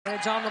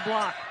Edge on the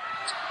block.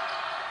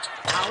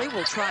 Holly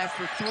will try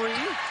for three.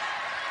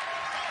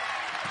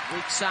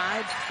 Weak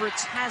side,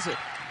 Fritz has it.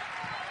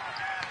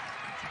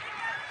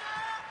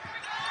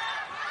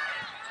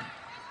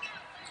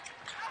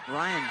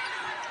 Ryan,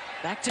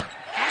 back to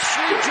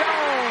Ashley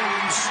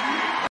Jones.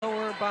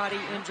 Lower body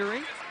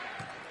injury.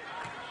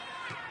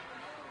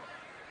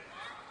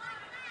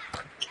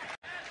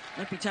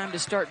 Might be time to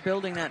start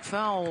building that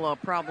foul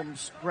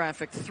problems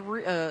graphic.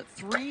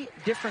 Three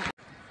different.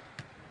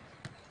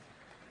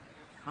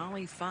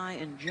 Holly, Phi,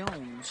 and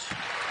Jones.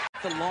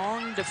 The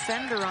long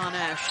defender on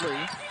Ashley.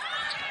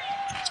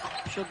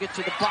 She'll get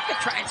to the bucket,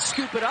 try and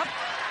scoop it up.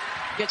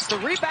 Gets the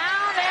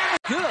rebound and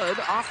good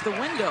off the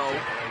window.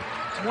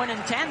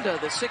 Tanda,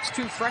 the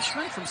 6'2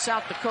 freshman from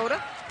South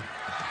Dakota.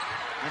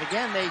 And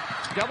again, they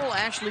double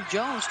Ashley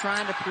Jones,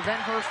 trying to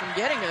prevent her from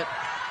getting it.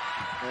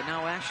 But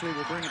now Ashley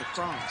will bring it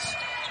across.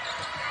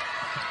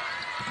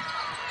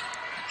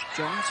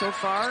 Jones so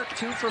far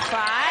 2 for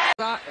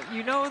 5.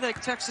 You know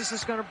that Texas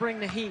is going to bring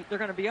the heat. They're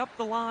going to be up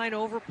the line,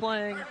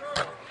 overplaying.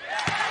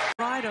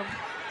 Ride them.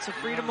 It's a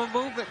freedom of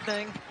movement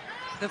thing.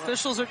 The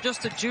officials are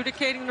just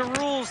adjudicating the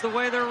rules the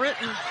way they're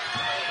written.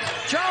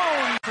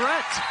 Jones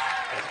threat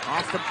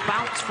off the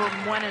bounce from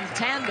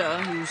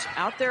Tanda, who's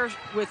out there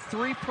with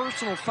 3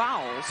 personal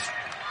fouls.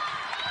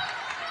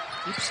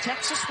 Keeps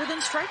Texas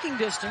within striking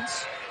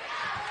distance.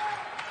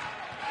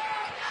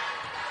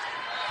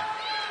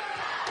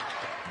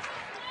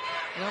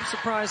 And I'm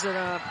surprised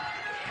that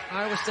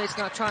Iowa State's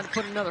not trying to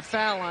put another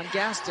foul on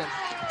Gaston,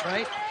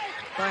 right?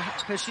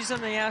 Because she's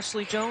in the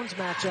Ashley Jones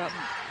matchup.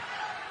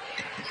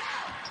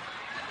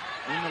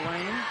 In the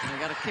lane, they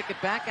got to kick it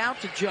back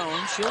out to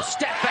Jones. She'll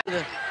step back to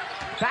the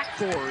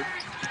backboard.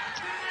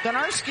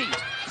 Donarski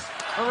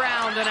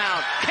around and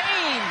out.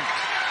 Kane!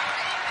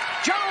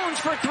 Jones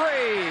for 3.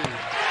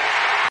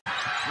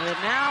 And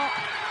now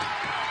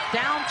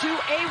down to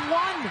a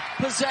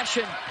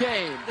 1-possession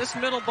game. This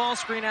middle ball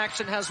screen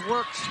action has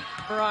worked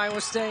for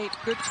Iowa State.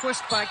 Good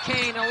twist by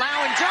Kane,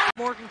 allowing Jones.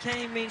 Morgan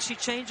Kane means she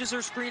changes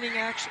her screening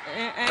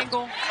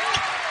angle.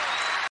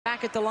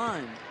 Back at the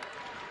line.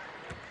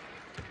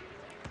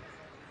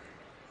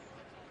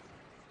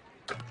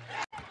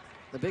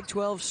 The Big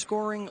 12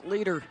 scoring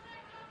leader.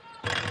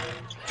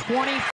 20